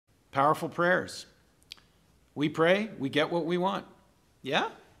Powerful prayers. We pray, we get what we want. Yeah?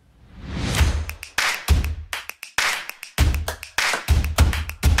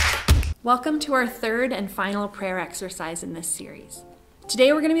 Welcome to our third and final prayer exercise in this series.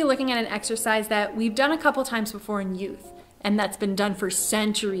 Today we're going to be looking at an exercise that we've done a couple times before in youth, and that's been done for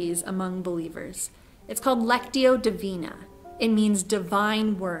centuries among believers. It's called Lectio Divina. It means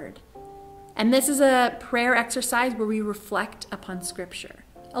divine word. And this is a prayer exercise where we reflect upon Scripture,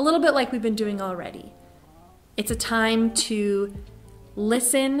 a little bit like we've been doing already. It's a time to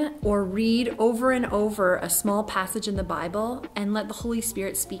listen or read over and over a small passage in the Bible and let the Holy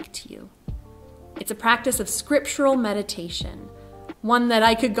Spirit speak to you. It's a practice of scriptural meditation, one that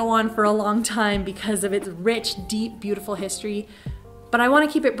I could go on for a long time because of its rich, deep, beautiful history, but I want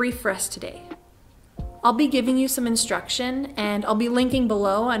to keep it brief for us today. I'll be giving you some instruction, and I'll be linking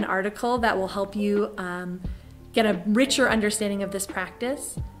below an article that will help you get a richer understanding of this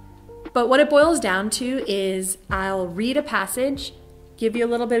practice. But what it boils down to is I'll read a passage, give you a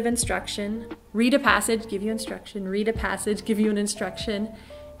little bit of instruction, read a passage, give you instruction, read a passage, give you an instruction,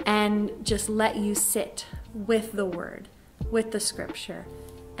 and just let you sit with the word, with the Scripture,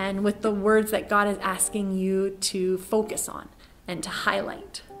 and with the words that God is asking you to focus on and to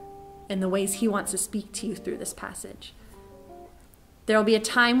highlight in the ways He wants to speak to you through this passage. There will be a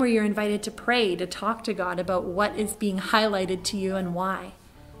time where you're invited to pray, to talk to God about what is being highlighted to you and why.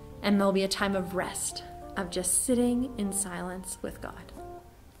 And there'll be a time of rest, of just sitting in silence with God.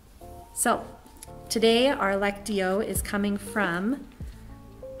 So, today our Lectio is coming from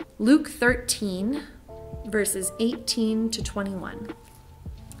Luke 13, verses 18 to 21.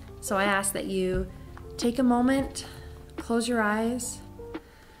 So I ask that you take a moment, close your eyes,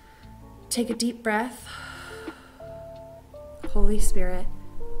 take a deep breath. Holy Spirit,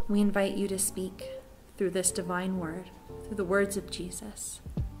 we invite you to speak through this divine word, through the words of Jesus.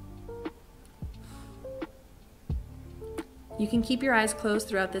 You can keep your eyes closed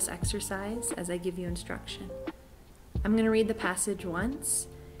throughout this exercise as I give you instruction. I'm going to read the passage once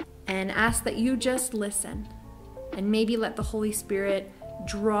and ask that you just listen and maybe let the Holy Spirit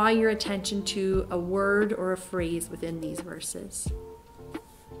draw your attention to a word or a phrase within these verses.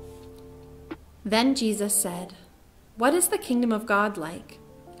 Then Jesus said, "What is the kingdom of God like?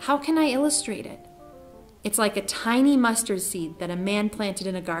 How can I illustrate it? It's like a tiny mustard seed that a man planted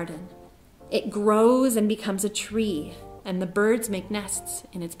in a garden. It grows and becomes a tree, and the birds make nests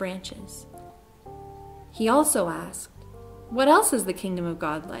in its branches." He also asked, "What else is the kingdom of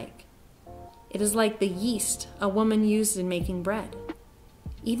God like? It is like the yeast a woman used in making bread.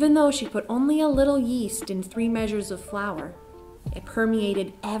 Even though she put only a little yeast in 3 measures of flour, it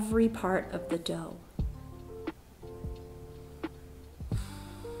permeated every part of the dough."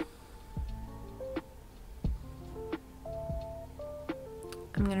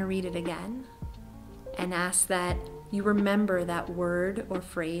 I'm going to read it again and ask that you remember that word or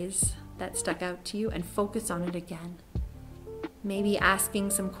phrase that stuck out to you and focus on it again. Maybe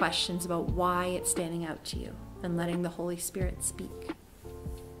asking some questions about why it's standing out to you and letting the Holy Spirit speak.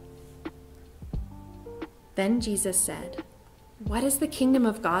 Then Jesus said, "What is the kingdom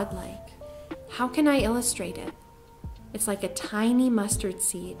of God like? How can I illustrate it? It's like a tiny mustard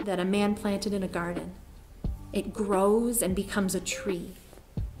seed that a man planted in a garden. It grows and becomes a tree,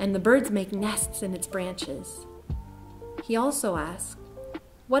 and the birds make nests in its branches." He also asked,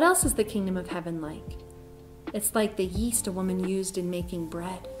 "What else is the kingdom of heaven like? It's like the yeast a woman used in making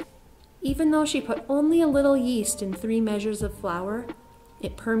bread. Even though she put only a little yeast in 3 measures of flour,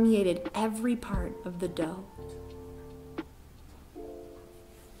 it permeated every part of the dough."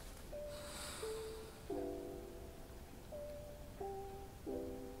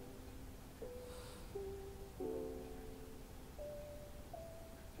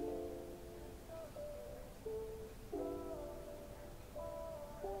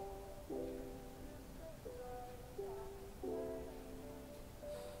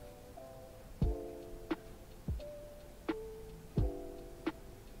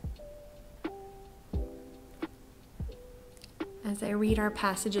 As I read our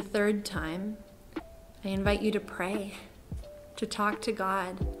passage a third time, I invite you to pray, to talk to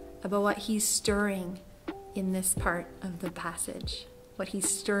God about what He's stirring in this part of the passage, what He's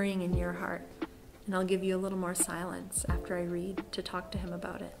stirring in your heart. And I'll give you a little more silence after I read to talk to Him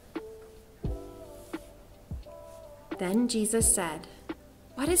about it. Then Jesus said,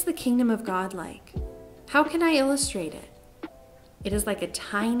 "What is the kingdom of God like? How can I illustrate it? It is like a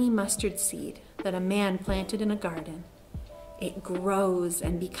tiny mustard seed that a man planted in a garden. It grows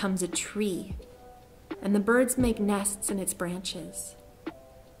and becomes a tree, and the birds make nests in its branches."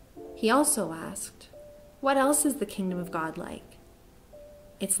 He also asked, "What else is the kingdom of God like?"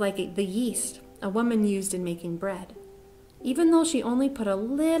 It's like the yeast a woman used in making bread. Even though she only put a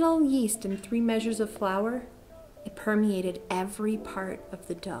little yeast in 3 measures of flour, it permeated every part of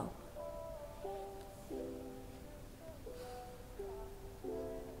the dough.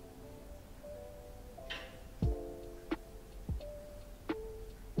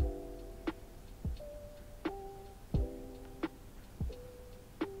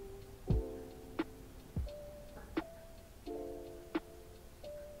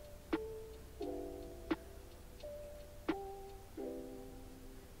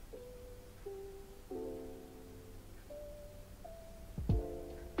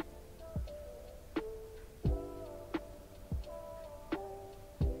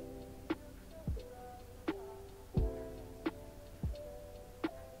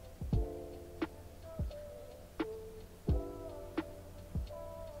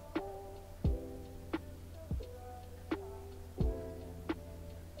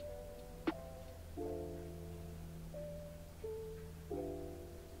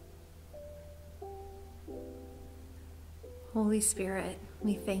 Holy Spirit,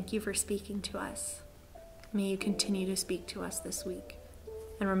 we thank you for speaking to us. May you continue to speak to us this week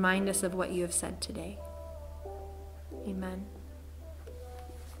and remind us of what you have said today. Amen.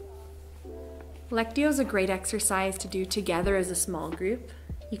 Lectio is a great exercise to do together as a small group.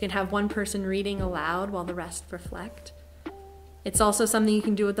 You can have one person reading aloud while the rest reflect. It's also something you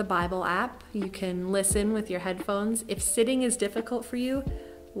can do with the Bible app. You can listen with your headphones. If sitting is difficult for you,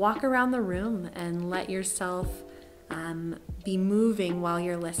 walk around the room and let yourself be moving while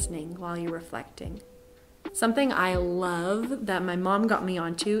you're listening, while you're reflecting. Something I love that my mom got me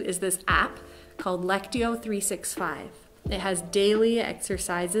onto is this app called Lectio 365. It has daily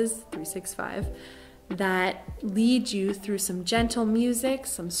exercises, 365, that lead you through some gentle music,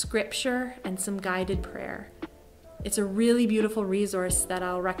 some scripture, and some guided prayer. It's a really beautiful resource that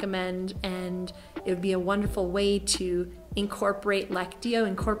I'll recommend, and it would be a wonderful way to incorporate Lectio,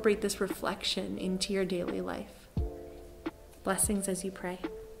 incorporate this reflection into your daily life. Blessings as you pray.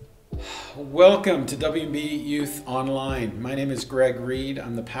 Welcome to WMB Youth Online. My name is Greg Reed.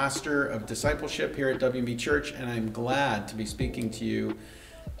 I'm the pastor of discipleship here at WMB Church, and I'm glad to be speaking to you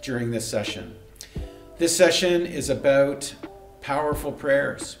during this session. This session is about powerful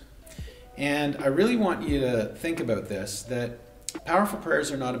prayers. And I really want you to think about this, that powerful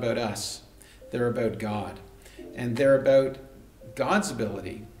prayers are not about us. They're about God. And they're about God's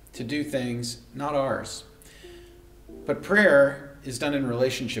ability to do things, not ours. But prayer is done in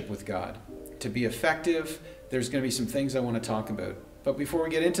relationship with God. To be effective, there's going to be some things I want to talk about. But before we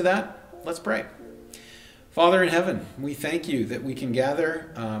get into that, let's pray. Father in heaven, we thank you that we can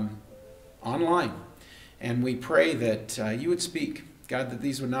gather online. And we pray that you would speak. God, that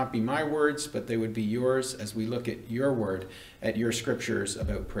these would not be my words, but they would be yours as we look at your word, at your scriptures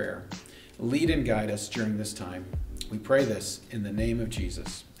about prayer. Lead and guide us during this time. We pray this in the name of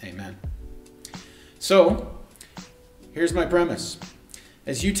Jesus. Amen. So, here's my premise.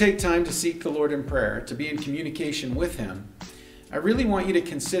 As you take time to seek the Lord in prayer, to be in communication with him, I really want you to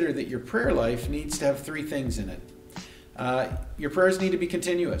consider that your prayer life needs to have 3 things in it. Your prayers need to be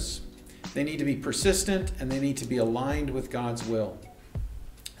continuous. They need to be persistent, and they need to be aligned with God's will.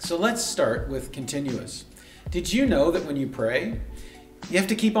 So let's start with continuous. Did you know that when you pray, you have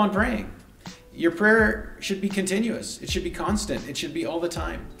to keep on praying? Your prayer should be continuous. It should be constant. It should be all the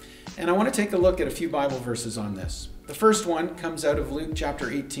time. And I want to take a look at a few Bible verses on this. The first one comes out of Luke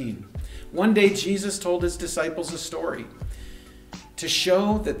chapter 18. One day Jesus told his disciples a story to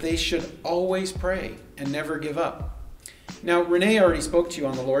show that they should always pray and never give up. Now, Renee already spoke to you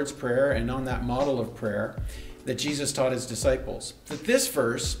on the Lord's Prayer and on that model of prayer that Jesus taught his disciples. That this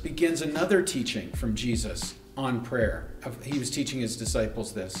verse begins another teaching from Jesus on prayer. He was teaching his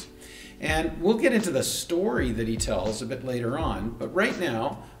disciples this. And we'll get into the story that he tells a bit later on, but right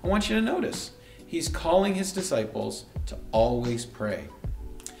now, I want you to notice, he's calling his disciples to always pray.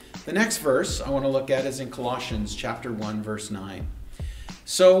 The next verse I want to look at is in Colossians chapter 1, verse 9.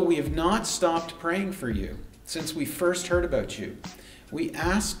 So we have not stopped praying for you since we first heard about you. We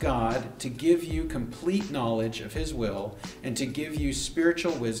ask God to give you complete knowledge of his will and to give you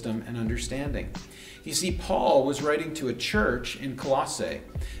spiritual wisdom and understanding. You see, Paul was writing to a church in Colossae,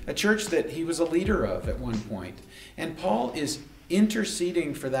 a church that he was a leader of at one point. And Paul is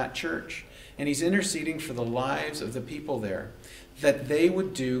interceding for that church, and he's interceding for the lives of the people there, that they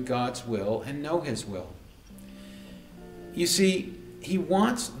would do God's will and know his will. You see, he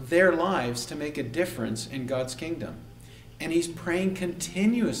wants their lives to make a difference in God's kingdom. And he's praying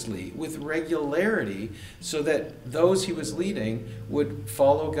continuously with regularity so that those he was leading would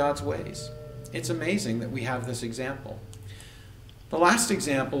follow God's ways. It's amazing that we have this example. The last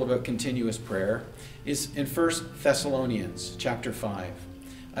example about continuous prayer is in 1 Thessalonians chapter 5.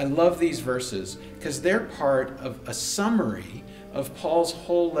 I love these verses because they're part of a summary of Paul's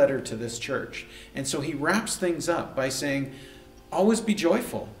whole letter to this church. And so he wraps things up by saying, always be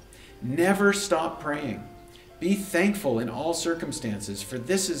joyful, never stop praying, be thankful in all circumstances, for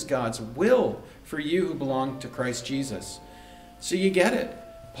this is God's will for you who belong to Christ Jesus. So you get it.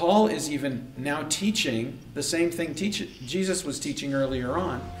 Paul is even now teaching the same thing Jesus was teaching earlier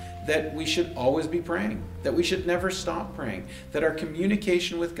on, that we should always be praying, that we should never stop praying, that our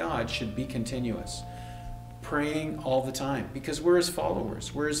communication with God should be continuous. Praying all the time, because we're his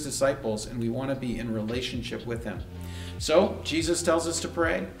followers, we're his disciples, and we want to be in relationship with him. So Jesus tells us to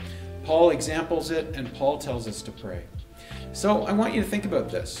pray, Paul examples it, and Paul tells us to pray. So I want you to think about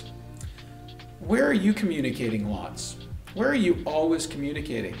this. Where are you communicating lots? Where are you always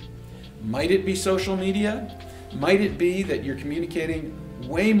communicating? Might it be social media? Might it be that you're communicating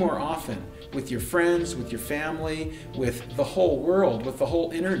way more often with your friends, with your family, with the whole world, with the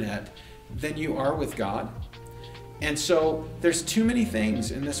whole internet, than you are with God? And so there's too many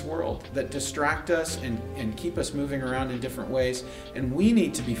things in this world that distract us and keep us moving around in different ways. And we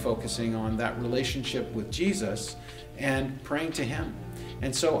need to be focusing on that relationship with Jesus and praying to him.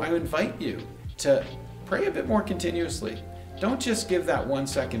 And so I invite you to pray a bit more continuously. Don't just give that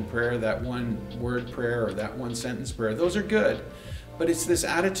 1-second prayer, that one word prayer, or that one sentence prayer. Those are good. But it's this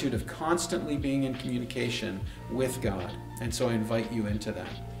attitude of constantly being in communication with God. And so I invite you into that.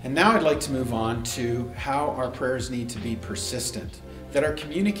 And now I'd like to move on to how our prayers need to be persistent. That our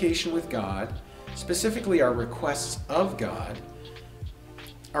communication with God, specifically our requests of God,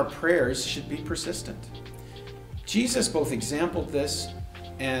 our prayers should be persistent. Jesus both exampled this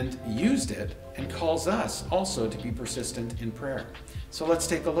and used it, and calls us also to be persistent in prayer. So let's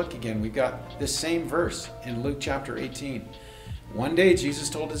take a look again. We've got this same verse in Luke chapter 18. One day Jesus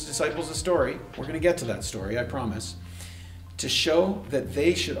told his disciples a story. We're going to get to that story, I promise, to show that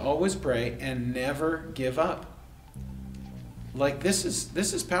they should always pray and never give up. Like this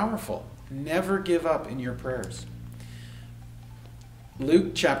is powerful. Never give up in your prayers.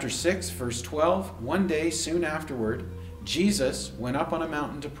 Luke chapter 6, verse 12. One day soon afterward, Jesus went up on a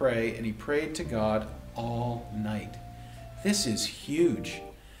mountain to pray, and he prayed to God all night. This is huge.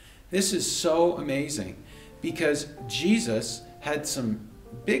 This is so amazing because Jesus had some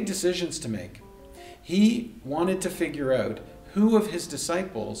big decisions to make. He wanted to figure out who of his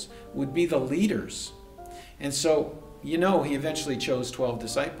disciples would be the leaders. And so, he eventually chose 12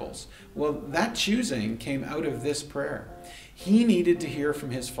 disciples. Well, that choosing came out of this prayer. He needed to hear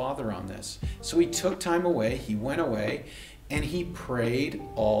from his Father on this. So he took time away, he went away, and he prayed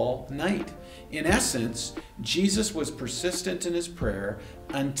all night. In essence, Jesus was persistent in his prayer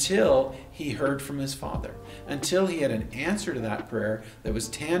until he heard from his Father, until he had an answer to that prayer that was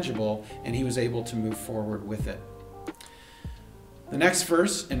tangible and he was able to move forward with it. The next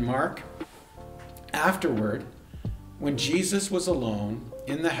verse in Mark, afterward, when Jesus was alone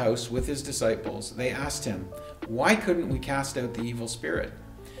in the house with his disciples, they asked him, "Why couldn't we cast out the evil spirit?"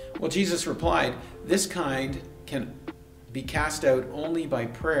 Well, Jesus replied, "This kind can be cast out only by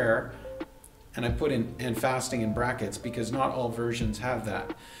prayer," and I put in and fasting in brackets because not all versions have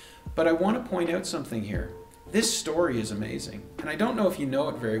that. But I want to point out something here. This story is amazing. And I don't know if you know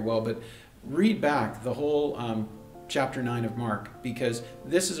it very well, but read back the whole chapter 9 of Mark, because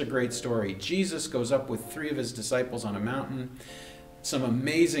this is a great story. Jesus goes up with 3 of his disciples on a mountain. Some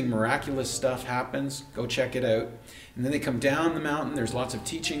amazing, miraculous stuff happens. Go check it out. And then they come down the mountain. There's lots of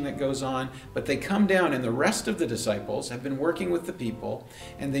teaching that goes on. But they come down, and the rest of the disciples have been working with the people,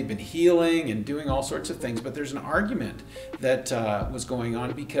 and they've been healing and doing all sorts of things. But there's an argument that was going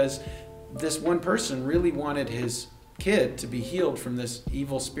on because this one person really wanted his kid to be healed from this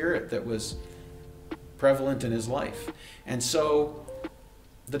evil spirit that was prevalent in his life. And so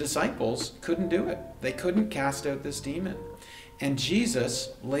the disciples couldn't do it. They couldn't cast out this demon. And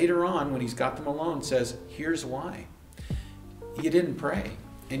Jesus, later on, when he's got them alone, says, here's why. You didn't pray,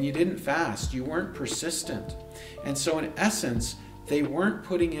 and you didn't fast. You weren't persistent. And so in essence, they weren't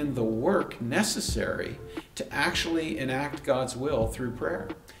putting in the work necessary to actually enact God's will through prayer.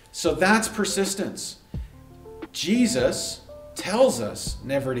 So that's persistence. Jesus tells us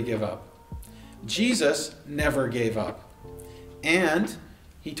never to give up. Jesus never gave up. And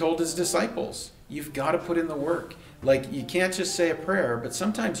he told his disciples, you've got to put in the work. Like, you can't just say a prayer, but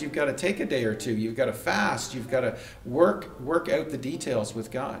sometimes you've got to take a day or two. You've got to fast. You've got to work out the details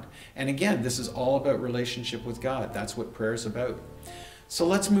with God. And again, this is all about relationship with God. That's what prayer is about. So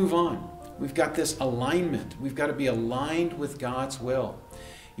let's move on. We've got this alignment. We've got to be aligned with God's will.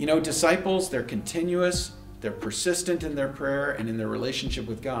 You know, disciples, they're continuous they're persistent in their prayer and in their relationship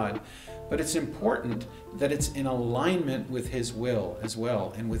with God, but it's important that it's in alignment with His will as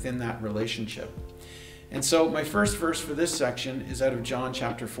well and within that relationship. And so my first verse for this section is out of John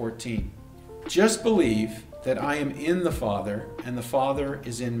chapter 14. Just believe that I am in the Father and the Father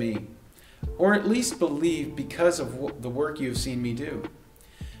is in me, or at least believe because of the work you have seen me do.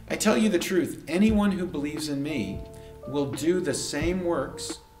 I tell you the truth, anyone who believes in me will do the same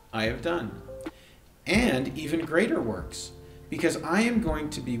works I have done, and even greater works, because I am going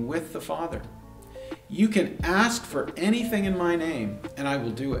to be with the Father. You can ask for anything in my name, and I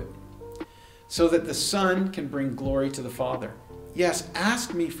will do it, so that the Son can bring glory to the Father. Yes,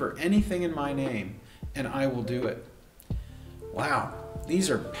 ask me for anything in my name, and I will do it. Wow, these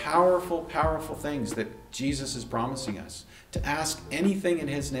are powerful, powerful things that Jesus is promising us, to ask anything in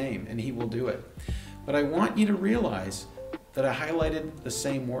His name, and He will do it. But I want you to realize that I highlighted the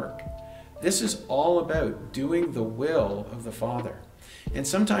same work. This is all about doing the will of the Father. And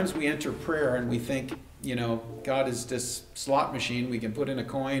sometimes we enter prayer and we think, God is this slot machine. We can put in a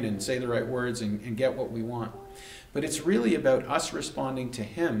coin and say the right words and get what we want. But it's really about us responding to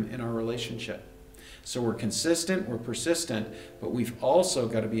Him in our relationship. So we're consistent, we're persistent, but we've also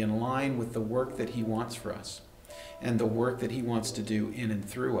got to be in line with the work that He wants for us and the work that He wants to do in and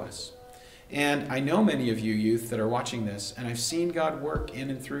through us. And I know many of you youth that are watching this, and I've seen God work in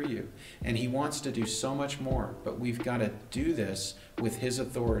and through you, and He wants to do so much more, but we've got to do this with His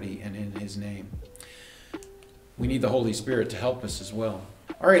authority and in His name. We need the Holy Spirit to help us as well.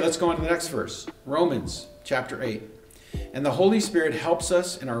 All right, let's go on to the next verse. Romans chapter 8. And the Holy Spirit helps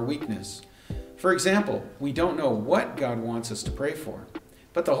us in our weakness. For example, we don't know what God wants us to pray for,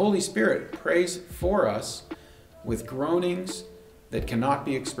 but the Holy Spirit prays for us with groanings that cannot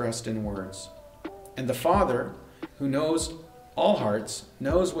be expressed in words. And the Father, who knows all hearts,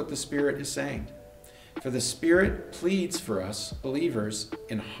 knows what the Spirit is saying. For the Spirit pleads for us, believers,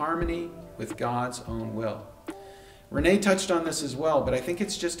 in harmony with God's own will. Renee touched on this as well, but I think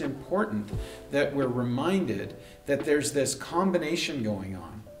it's just important that we're reminded that there's this combination going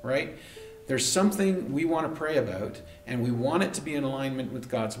on, right? There's something we want to pray about, and we want it to be in alignment with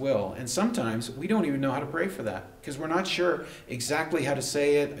God's will. And sometimes we don't even know how to pray for that because we're not sure exactly how to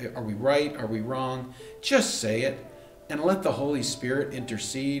say it. Are we right? Are we wrong? Just say it and let the Holy Spirit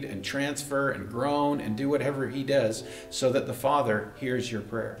intercede and transfer and groan and do whatever He does so that the Father hears your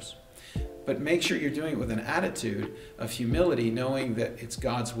prayers. But make sure you're doing it with an attitude of humility, knowing that it's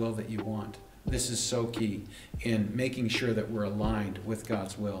God's will that you want. This is so key in making sure that we're aligned with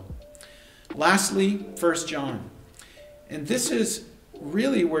God's will. Lastly, 1 John. And this is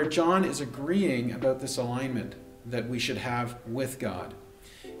really where John is agreeing about this alignment that we should have with God.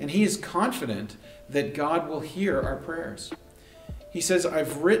 And he is confident that God will hear our prayers. He says,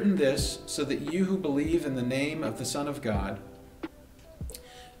 I've written this so that you who believe in the name of the Son of God,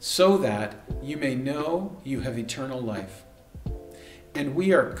 so that you may know you have eternal life. And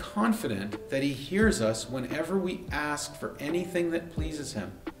we are confident that He hears us whenever we ask for anything that pleases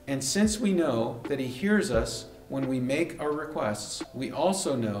Him. And since we know that He hears us when we make our requests, we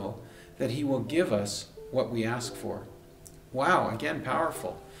also know that He will give us what we ask for. Wow, again,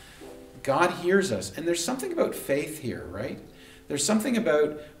 powerful. God hears us. And there's something about faith here, right? There's something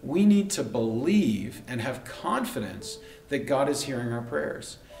about we need to believe and have confidence that God is hearing our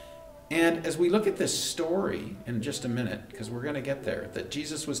prayers. And as we look at this story in just a minute, because we're going to get there, that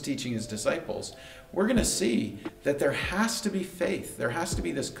Jesus was teaching His disciples, we're going to see that there has to be faith. There has to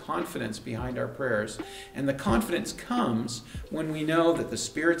be this confidence behind our prayers. And the confidence comes when we know that the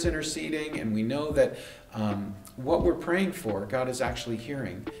Spirit's interceding and we know that what we're praying for, God is actually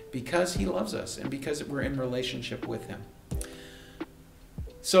hearing because He loves us and because we're in relationship with Him.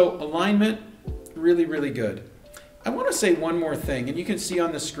 So alignment, really, really good. I want to say one more thing, and you can see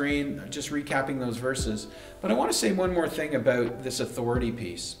on the screen, just recapping those verses, but I want to say one more thing about this authority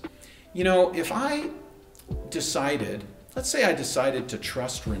piece. You know, if I decided, let's say I decided to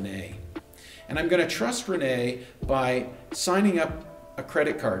trust Renee, and I'm going to trust Renee by signing up a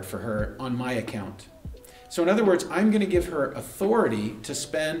credit card for her on my account. So in other words, I'm going to give her authority to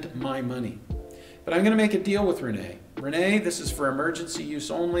spend my money. But I'm going to make a deal with Renee. Renee, this is for emergency use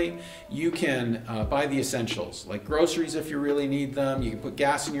only. You can buy the essentials, like groceries if you really need them. You can put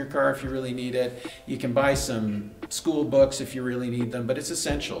gas in your car if you really need it. You can buy some school books if you really need them, but it's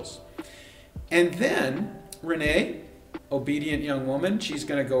essentials. And then Renee, obedient young woman, she's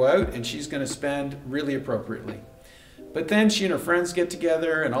going to go out and she's going to spend really appropriately. But then she and her friends get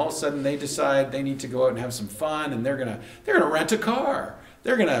together and all of a sudden they decide they need to go out and have some fun and they're gonna rent a car.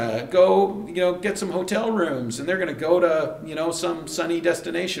 They're going to go, get some hotel rooms, and they're going to go to, some sunny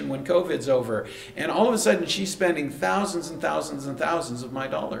destination when COVID's over. And all of a sudden, she's spending thousands and thousands and thousands of my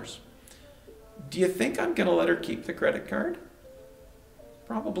dollars. Do you think I'm going to let her keep the credit card?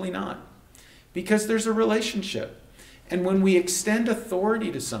 Probably not. Because there's a relationship. And when we extend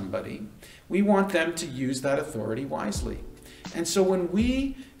authority to somebody, we want them to use that authority wisely. And so when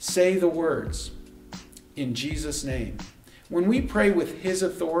we say the words, in Jesus' name, when we pray with his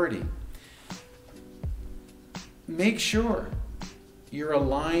authority, make sure you're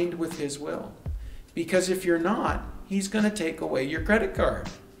aligned with his will. Because if you're not, he's going to take away your credit card,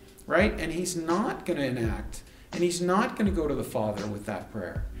 right? And he's not going to enact, and he's not going to go to the Father with that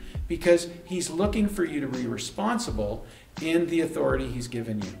prayer, because he's looking for you to be responsible in the authority he's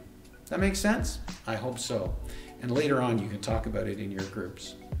given you. That makes sense? I hope so. And later on, you can talk about it in your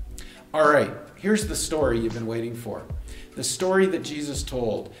groups. All right, here's the story you've been waiting for. The story that Jesus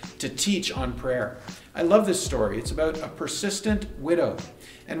told to teach on prayer. I love this story. It's about a persistent widow.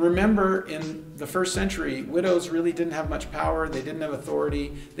 And remember, in the first century, widows really didn't have much power. They didn't have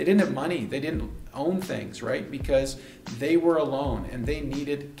authority. They didn't have money. They didn't own things, right? Because they were alone and they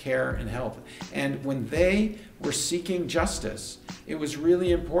needed care and help. And when they were seeking justice, it was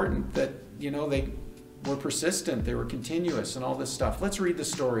really important that, they were persistent, they were continuous, and all this stuff. Let's read the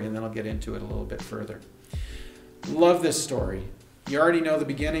story, and then I'll get into it a little bit further. Love this story. You already know the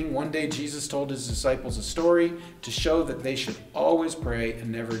beginning. One day Jesus told his disciples a story to show that they should always pray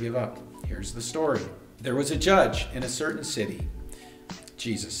and never give up. Here's the story. There was a judge in a certain city,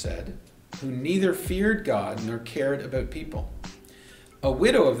 Jesus said, who neither feared God nor cared about people. A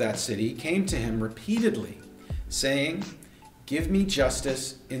widow of that city came to him repeatedly, saying, "Give me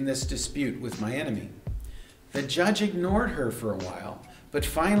justice in this dispute with my enemy." The judge ignored her for a while, but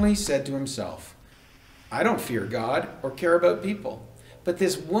finally said to himself, "I don't fear God or care about people, but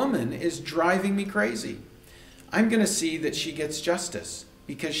this woman is driving me crazy. I'm going to see that she gets justice,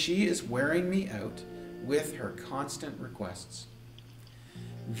 because she is wearing me out with her constant requests."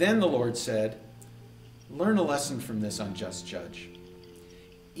 Then the Lord said, "Learn a lesson from this unjust judge.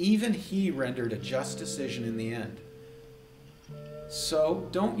 Even he rendered a just decision in the end. So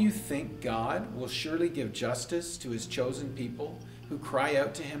don't you think God will surely give justice to his chosen people who cry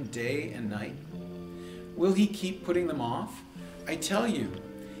out to him day and night? Will he keep putting them off? I tell you,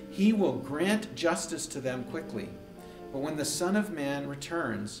 he will grant justice to them quickly. But when the Son of Man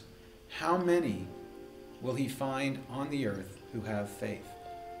returns, how many will he find on the earth who have faith?"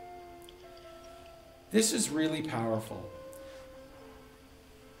 This is really powerful.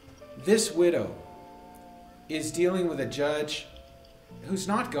 This widow is dealing with a judge who's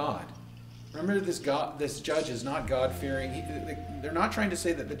not God. Remember, this judge is not God-fearing. They're not trying to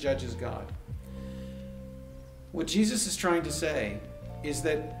say that the judge is God. What Jesus is trying to say is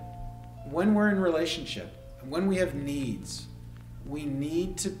that when we're in relationship, when we have needs, we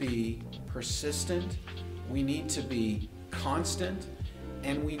need to be persistent, we need to be constant,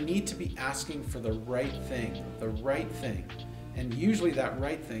 and we need to be asking for the right thing, And usually that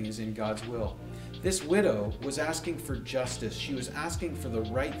right thing is in God's will. This widow was asking for justice. She was asking for the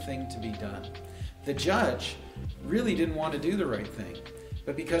right thing to be done. The judge really didn't want to do the right thing,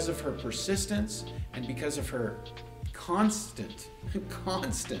 but because of her persistence and because of her constant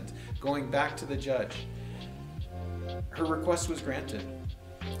going back to the judge, her request was granted.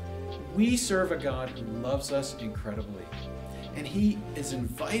 We serve a God who loves us incredibly, and he is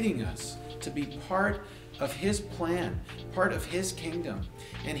inviting us to be part of his plan, part of his kingdom.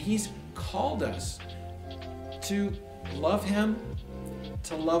 And he's called us to love him,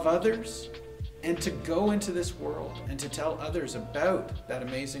 to love others, and to go into this world and to tell others about that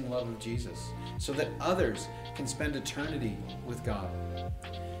amazing love of Jesus so that others can spend eternity with God.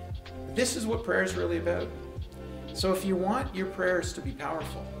 This is what prayer is really about. So if you want your prayers to be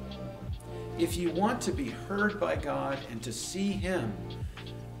powerful, if you want to be heard by God and to see him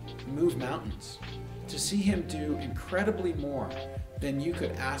move mountains, to see him do incredibly more than you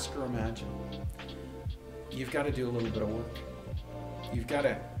could ask or imagine, you've got to do a little bit of work. You've got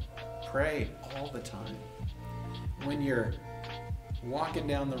to pray all the time. When you're walking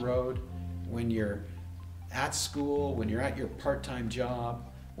down the road, when you're at school, when you're at your part-time job,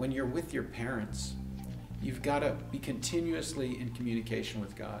 when you're with your parents, you've got to be continuously in communication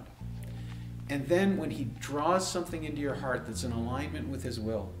with God. And then when he draws something into your heart that's in alignment with his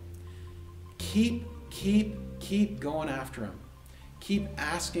will, keep going after him. Keep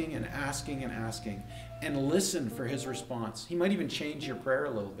asking and asking and asking, and listen for his response. He might even change your prayer a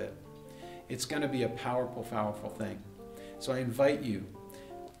little bit. It's going to be a powerful, powerful thing. So I invite you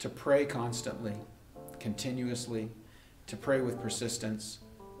to pray constantly, continuously, to pray with persistence,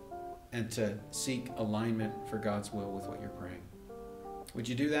 and to seek alignment for God's will with what you're praying. Would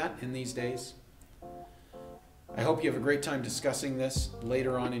you do that in these days? I hope you have a great time discussing this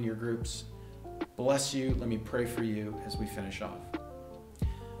later on in your groups. Bless you. Let me pray for you as we finish off.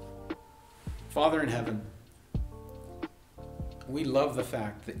 Father in heaven, we love the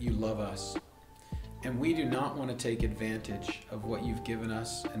fact that you love us, and we do not want to take advantage of what you've given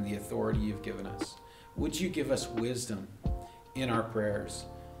us and the authority you've given us. Would you give us wisdom in our prayers?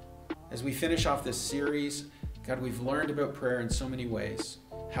 As we finish off this series, God, we've learned about prayer in so many ways.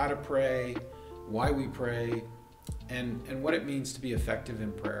 How to pray, why we pray, and what it means to be effective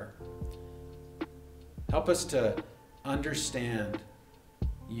in prayer. Help us to understand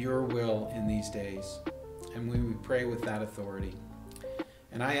your will in these days, and we pray with that authority.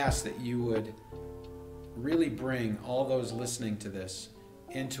 And I ask that you would really bring all those listening to this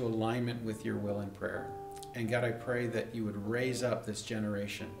into alignment with your will in prayer. And God, I pray that you would raise up this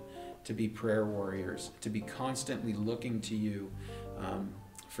generation to be prayer warriors, to be constantly looking to you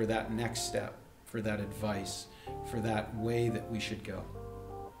for that next step, for that advice, for that way that we should go.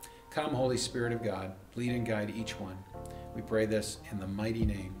 Come, Holy Spirit of God, lead and guide each one. We pray this in the mighty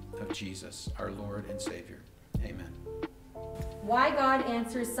name of Jesus, our Lord and Savior. Amen. Why God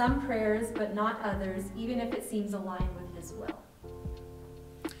answers some prayers but not others, even if it seems aligned with his will.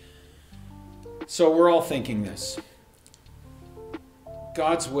 So we're all thinking this.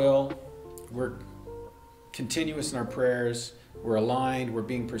 God's will, we're continuous in our prayers, we're aligned, we're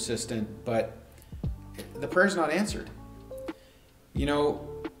being persistent, but the prayer's not answered. You know,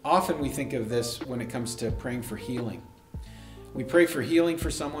 often we think of this when it comes to praying for healing. We pray for healing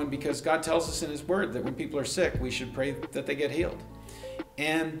for someone because God tells us in his word that when people are sick, we should pray that they get healed.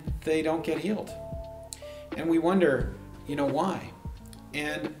 And they don't get healed. And we wonder, why?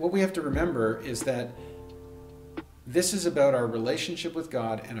 And what we have to remember is that this is about our relationship with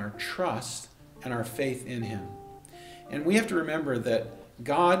God and our trust and our faith in him. And we have to remember that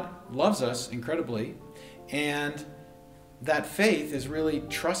God loves us incredibly, and that faith is really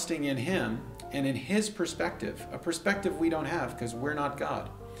trusting in him and in his perspective, a perspective we don't have because we're not God.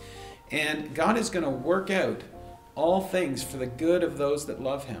 And God is going to work out all things for the good of those that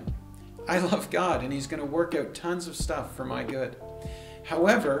love him. I love God, and he's going to work out tons of stuff for my good.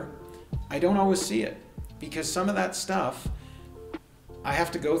 However, I don't always see it, because some of that stuff I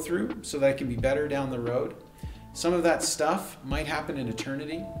have to go through so that I can be better down the road. Some of that stuff might happen in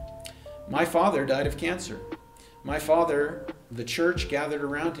eternity. My father died of cancer. My father, the church gathered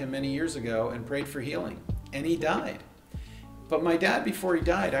around him many years ago and prayed for healing, and he died. But my dad, before he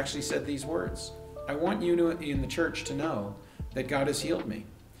died, actually said these words: I want you in the church to know that God has healed me,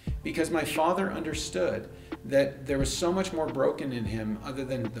 because my father understood that there was so much more broken in him other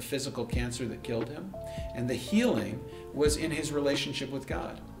than the physical cancer that killed him, and the healing was in his relationship with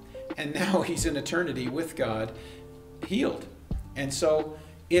God. And now he's in eternity with God, healed. And so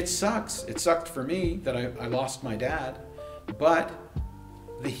it sucks. It sucked for me that I lost my dad, but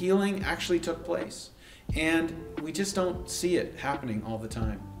the healing actually took place. And we just don't see it happening all the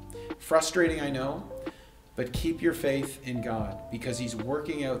time. Frustrating, I know, but keep your faith in God, because he's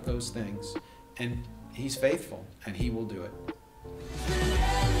working out those things, and he's faithful, and he will do it.